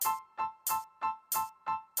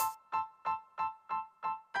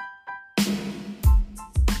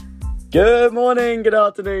Good morning, good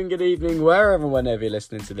afternoon, good evening, wherever, whenever you're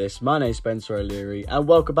listening to this. My name's Spencer O'Leary, and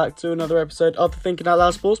welcome back to another episode of the Thinking Out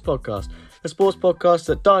Loud Sports Podcast. A sports podcast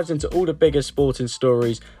that dives into all the biggest sporting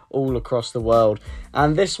stories all across the world.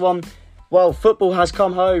 And this one, well, football has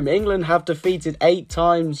come home. England have defeated 8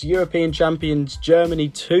 times European champions Germany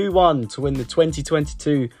 2-1 to win the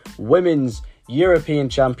 2022 Women's European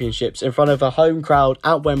Championships in front of a home crowd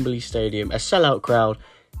at Wembley Stadium, a sellout crowd.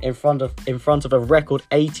 In front of a record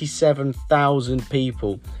 87,000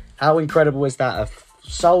 people. How incredible is that? A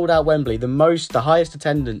sold out Wembley, the highest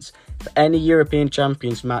attendance for any European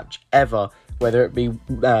Champions match ever, whether it be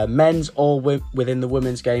men's or within the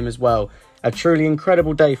women's game as well. A truly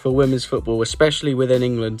incredible day for women's football, especially within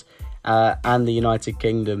England and the United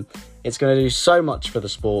Kingdom. It's going to do so much for the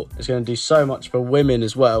sport. It's going to do so much for women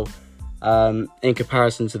as well, in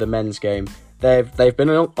comparison to the men's game. They've been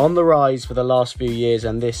on the rise for the last few years,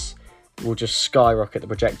 and this will just skyrocket the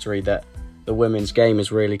trajectory that the women's game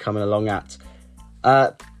is really coming along at.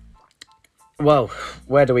 Well,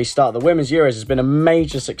 where do we start? The Women's Euros has been a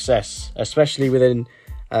major success, especially within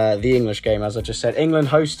the English game. As I just said, England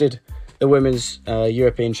hosted the Women's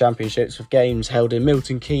European Championships with games held in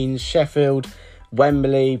Milton Keynes, Sheffield,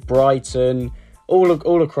 Wembley, Brighton, all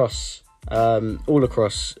across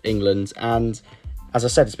England. And as I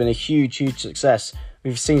said, it's been a huge success.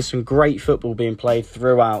 We've seen some great football being played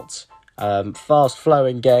throughout.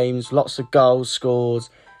 Fast-flowing games, lots of goals scored,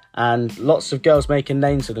 and lots of girls making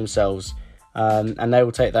names for themselves. And they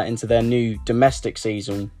will take that into their new domestic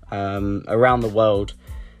season around the world,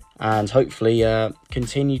 and hopefully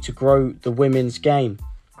continue to grow the women's game.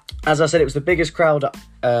 As I said, it was the biggest crowd at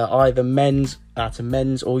a men's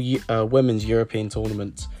or women's European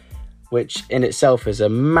tournament, which in itself is a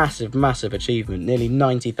massive achievement. Nearly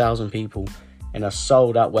 90,000 people in a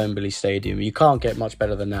sold-out Wembley Stadium. You can't get much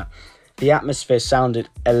better than that. The atmosphere sounded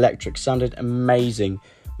electric, sounded amazing.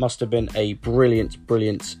 Must have been a brilliant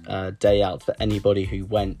day out for anybody who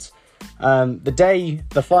went.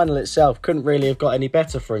 The final itself couldn't really have got any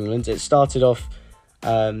better for England. It started off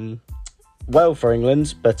well for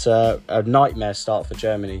England, but a nightmare start for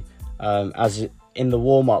Germany. As in the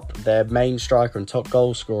warm-up, their main striker and top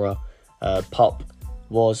goal scorer, Pop,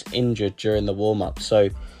 was injured during the warm-up. So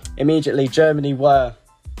immediately Germany were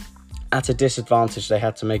at a disadvantage. They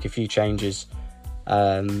had to make a few changes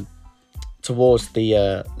towards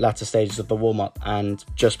the latter stages of the warm-up and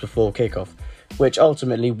just before kickoff, which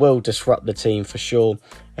ultimately will disrupt the team for sure,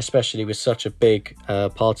 especially with such a big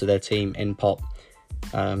part of their team in Pop,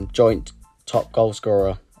 joint top goal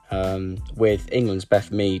scorer with England's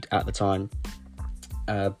Beth Mead at the time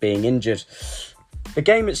being injured. The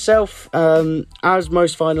game itself,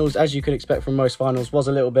 as you can expect from most finals, was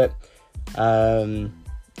a little bit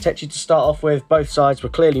touchy to start off with. Both sides were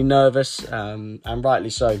clearly nervous, and rightly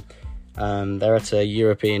so. They're at a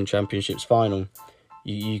European Championships final.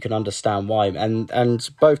 You can understand why. And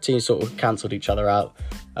both teams sort of cancelled each other out,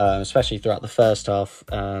 especially throughout the first half.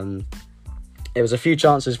 It was a few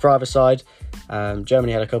chances for either side.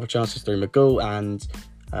 Germany had a couple of chances through McGool, and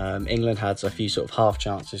England had a few sort of half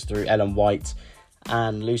chances through Ellen White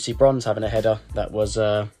and Lucy Bronze having a header that was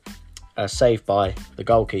saved by the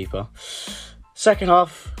goalkeeper. Second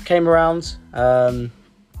half came around, and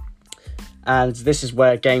this is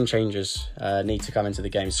where game changers need to come into the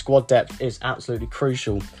game. Squad depth is absolutely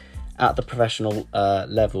crucial at the professional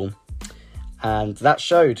level, and that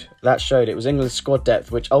showed. It was England's squad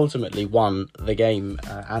depth which ultimately won the game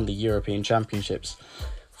and the European Championships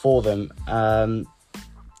for them.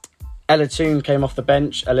 Ella Toone came off the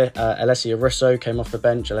bench. Alessia Russo came off the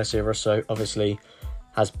bench. Alessia Russo obviously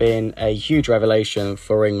has been a huge revelation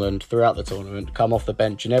for England throughout the tournament. Come off the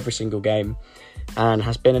bench in every single game, and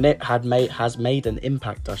has made an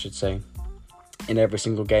impact, I should say, in every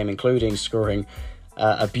single game, including scoring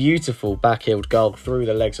a beautiful back-heeled goal through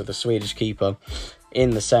the legs of the Swedish keeper in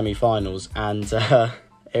the semi-finals, and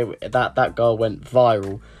that goal went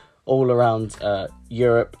viral all around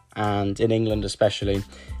Europe and in England especially.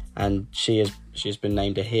 And she has been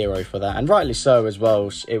named a hero for that, and rightly so as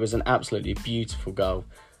well. It was an absolutely beautiful goal.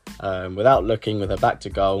 Without looking, with her back to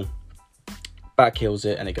goal, backheels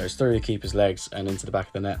it, and it goes through the keeper's legs and into the back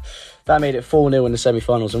of the net. That made it 4-0 in the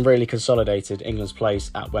semi-finals and really consolidated England's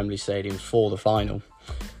place at Wembley Stadium for the final.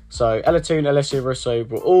 So Ella Toone, Alessia Russo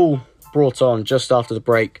were all brought on just after the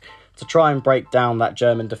break to try and break down that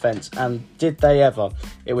German defence, and did they ever?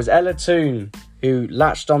 It was Ella Toone who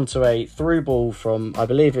latched onto a through ball from, I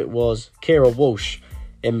believe it was Kira Walsh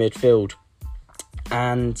in midfield,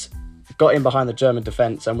 and got in behind the German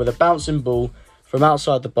defence, and with a bouncing ball from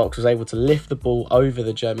outside the box was able to lift the ball over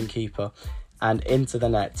the German keeper and into the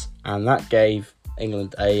net, and that gave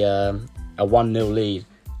England a 1-0 lead.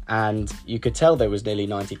 And you could tell there was nearly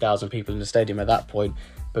 90,000 people in the stadium at that point,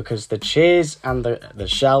 because the cheers and the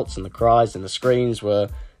shouts and the cries and the screams were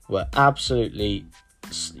absolutely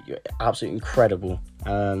incredible.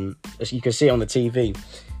 As you can see on the TV,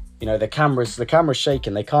 you know, the camera's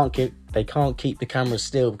shaking. They can't keep the cameras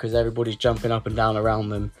still because everybody's jumping up and down around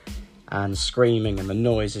them and screaming, and the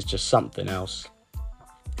noise is just something else.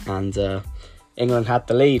 And England had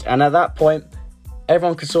the lead, and at that point,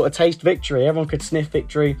 everyone could sort of taste victory. Everyone could sniff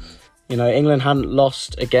victory. You know, England hadn't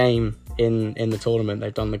lost a game in the tournament.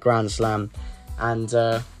 They've done the Grand Slam, and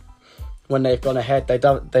when they've gone ahead,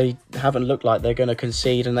 they haven't looked like they're going to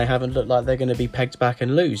concede, and they haven't looked like they're going to be pegged back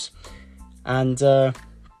and lose. And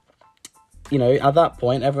you know, at that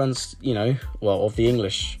point, everyone's, you know, well, of the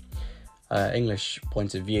English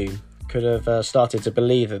point of view, could have started to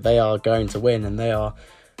believe that they are going to win, and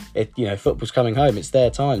you know, football's coming home. It's their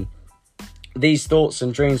time. These thoughts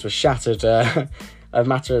and dreams were shattered a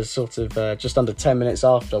matter of sort of just under 10 minutes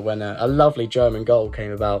after, when a lovely German goal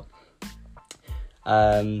came about.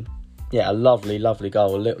 A lovely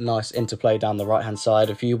goal. A little nice interplay down the right-hand side,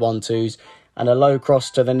 a few 1-2s, and a low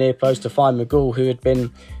cross to the near post to find McGool, who had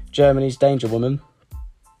been Germany's danger woman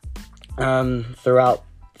throughout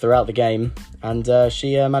the game. And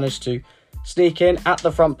she managed to sneak in at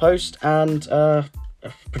the front post and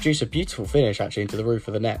produce a beautiful finish, actually, into the roof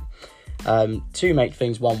of the net, to make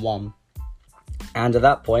things 1-1. And at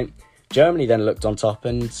that point, Germany then looked on top,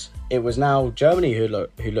 and it was now Germany who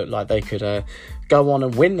looked like they could go on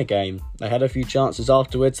and win the game. They had a few chances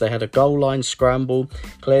afterwards. They had a goal line scramble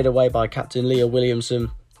cleared away by captain Leah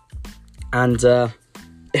Williamson, and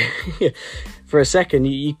for a second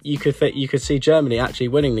you could see Germany actually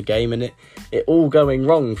winning the game, and it all going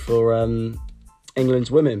wrong for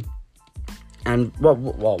England's women. And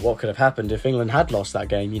what could have happened if England had lost that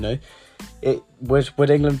game? You know, would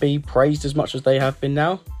England be praised as much as they have been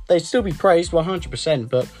now? They'd still be praised 100%,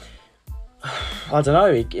 but I don't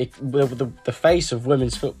know. The face of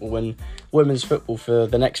women's football and women's football for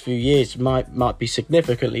the next few years might be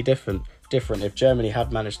significantly different if Germany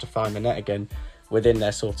had managed to find the net again within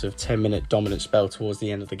their sort of 10-minute dominant spell towards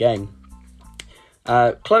the end of the game.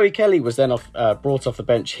 Chloe Kelly was then brought off the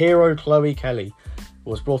bench. Hero Chloe Kelly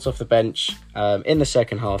was brought off the bench in the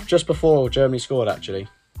second half, just before Germany scored, actually.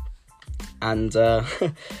 And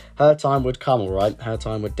her time would come, all right. Her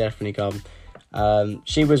time would definitely come.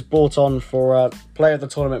 She was brought on for player of the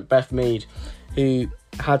tournament, Beth Mead, who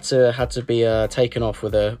had to be taken off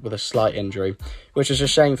with a slight injury, which was a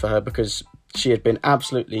shame for her, because she had been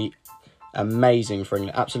absolutely amazing for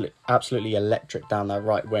England, absolutely electric down that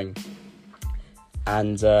right wing.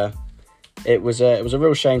 And it was a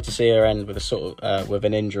real shame to see her end with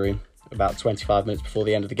an injury about 25 minutes before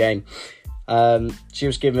the end of the game. She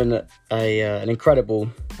was given an incredible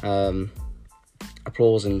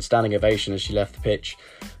applause and standing ovation as she left the pitch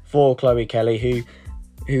for Chloe Kelly,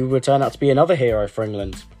 who would turn out to be another hero for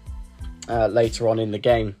England later on in the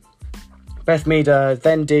game. Beth Mead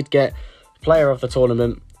then did get player of the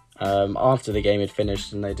tournament after the game had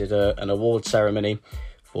finished, and they did an award ceremony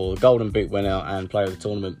for Golden Boot winner and player of the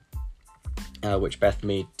tournament, which Beth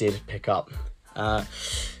Mead did pick up.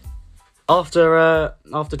 After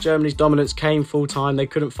Germany's dominance came full time, they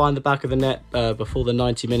couldn't find the back of the net before the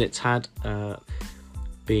 90 minutes had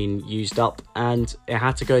been used up, and it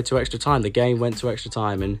had to go to extra time. The game went to extra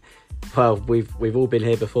time, and well, we've all been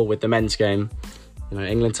here before with the men's game. You know,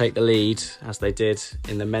 England take the lead as they did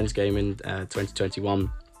in the men's game in 2021.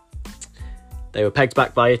 They were pegged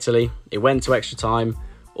back by Italy. It went to extra time,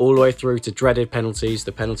 all the way through to dreaded penalties,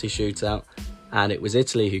 the penalty shootout. And it was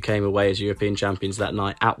Italy who came away as European champions that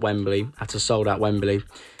night at Wembley, at a sold-out Wembley.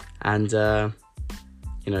 And,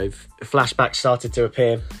 you know, flashbacks started to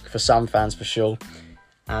appear for some fans, for sure.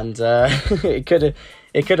 And it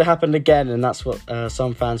could have happened again, and that's what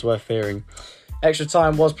some fans were fearing. Extra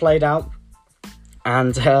time was played out,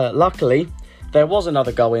 and luckily, there was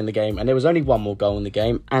another goal in the game, and there was only one more goal in the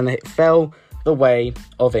game, and it fell the way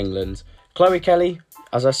of England. Chloe Kelly,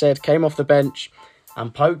 as I said, came off the bench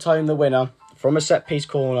and poked home the winner from a set-piece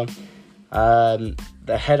corner. A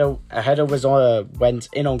header was went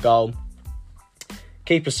in on goal.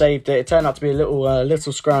 Keeper saved it. It turned out to be a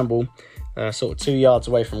little scramble, sort of 2 yards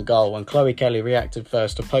away from goal, and Chloe Kelly reacted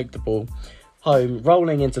first to poke the ball home,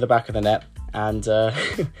 rolling into the back of the net. And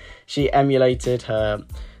she emulated her,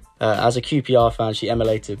 as a QPR fan, she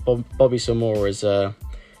emulated Bobby Samora's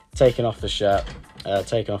taking off her shirt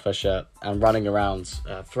and running around,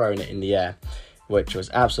 throwing it in the air, which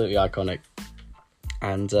was absolutely iconic.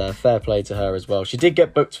 And fair play to her as well. She did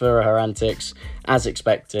get booked for her antics, as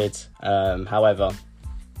expected. However,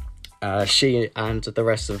 she and the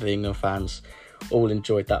rest of the England fans all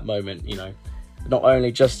enjoyed that moment, not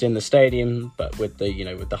only just in the stadium, but with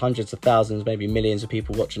the hundreds of thousands, maybe millions of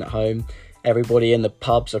people watching at home. Everybody in the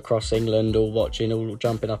pubs across England all watching, all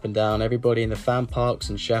jumping up and down. Everybody in the fan parks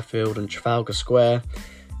in Sheffield and Trafalgar Square,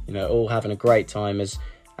 all having a great time as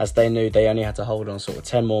they knew they only had to hold on sort of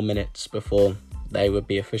 10 more minutes before they would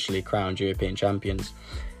be officially crowned European champions.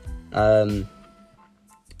 A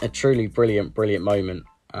truly brilliant moment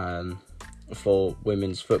for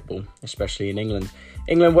women's football, especially in England.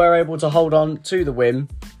 England were able to hold on to the win,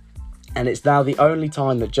 and it's now the only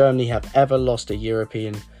time that Germany have ever lost a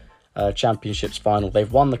European Championships final.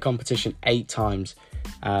 They've won the competition 8 times.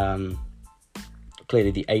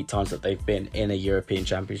 Clearly the 8 times that they've been in a European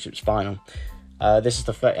Championships final. This is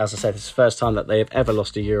this is the first time that they have ever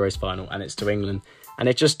lost a Euros final, and it's to England. And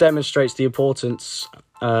it just demonstrates the importance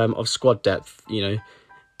of squad depth.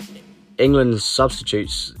 England's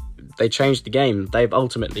substitutes, they changed the game. They've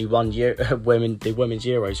ultimately won the women's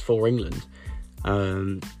Euros for England.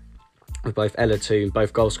 With both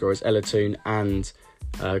both goal scorers, Ella Toone and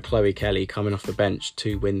Chloe Kelly coming off the bench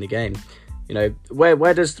to win the game.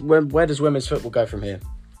 Where does women's football go from here?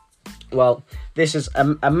 Well, this is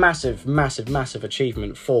a massive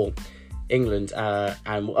achievement for England,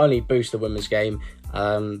 and will only boost the women's game.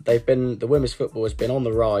 The women's football has been on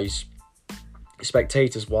the rise,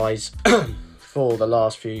 spectators wise, for the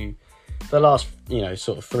last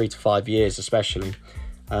sort of 3 to 5 years, especially.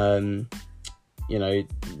 Most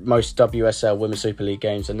WSL Women's Super League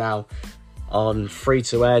games are now on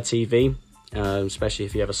free-to-air TV, especially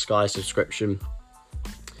if you have a Sky subscription.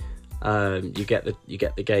 You get the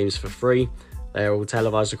games for free. They're all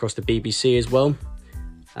televised across the BBC as well.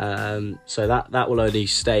 So that will only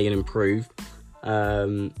stay and improve.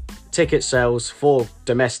 Ticket sales for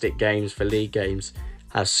domestic games, for league games,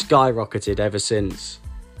 have skyrocketed ever since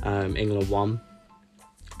England won.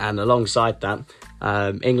 And alongside that,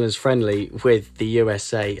 England's friendly with the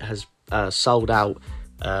USA has sold out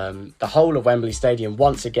the whole of Wembley Stadium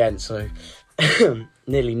once again. So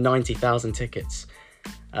nearly 90,000 tickets.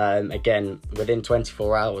 Again, within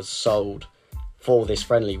 24 hours sold for this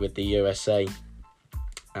friendly with the USA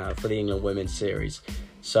for the England Women's Series.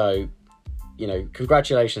 So,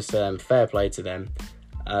 congratulations to them, fair play to them.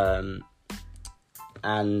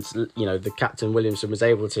 And, the captain Williamson was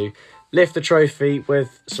able to lift the trophy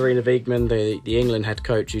with Sarina Wiegman, the England head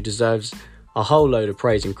coach, who deserves a whole load of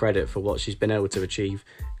praise and credit for what she's been able to achieve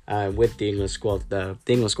with the England squad. The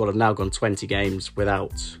England squad have now gone 20 games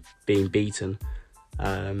without being beaten.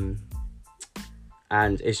 And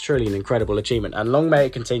it's truly an incredible achievement, and long may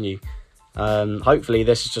it continue. Hopefully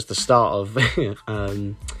this is just the start of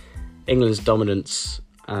England's dominance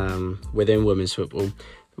within women's football.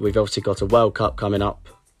 We've obviously got a World Cup coming up,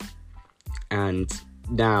 and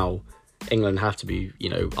now England have to be,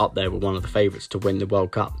 up there with one of the favourites to win the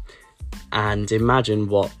World Cup. And imagine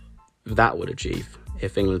what that would achieve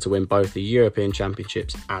if England to win both the European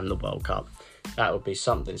Championships and the World Cup. That would be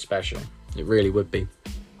something special. It really would be.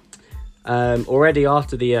 Already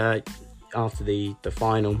after the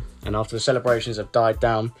final, and after the celebrations have died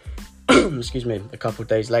down, excuse me, a couple of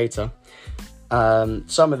days later,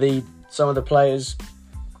 some of the players,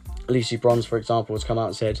 Lucy Bronze, for example, has come out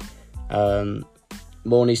and said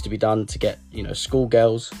more needs to be done to get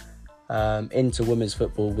schoolgirls into women's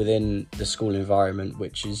football within the school environment,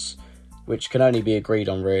 which can only be agreed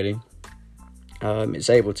on, really. It's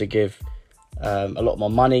able to give a lot more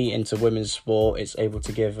money into women's sport. It's able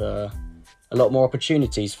to give a lot more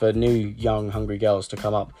opportunities for new, young, hungry girls to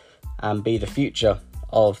come up and be the future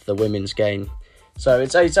of the women's game. So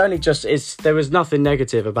it's only just, there was nothing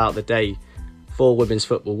negative about the day for women's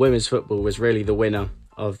football. Women's football was really the winner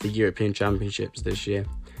of the European Championships this year,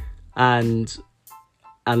 and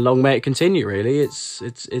long may it continue. Really, it's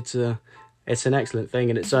an excellent thing,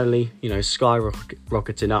 and it's only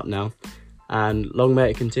skyrocketing up now, and long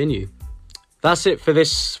may it continue. That's it for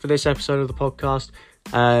this episode of the podcast.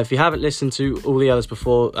 If you haven't listened to all the others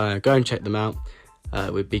before, go and check them out.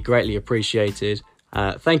 It would be greatly appreciated.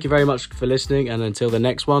 Thank you very much for listening, and until the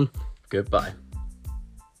next one, goodbye.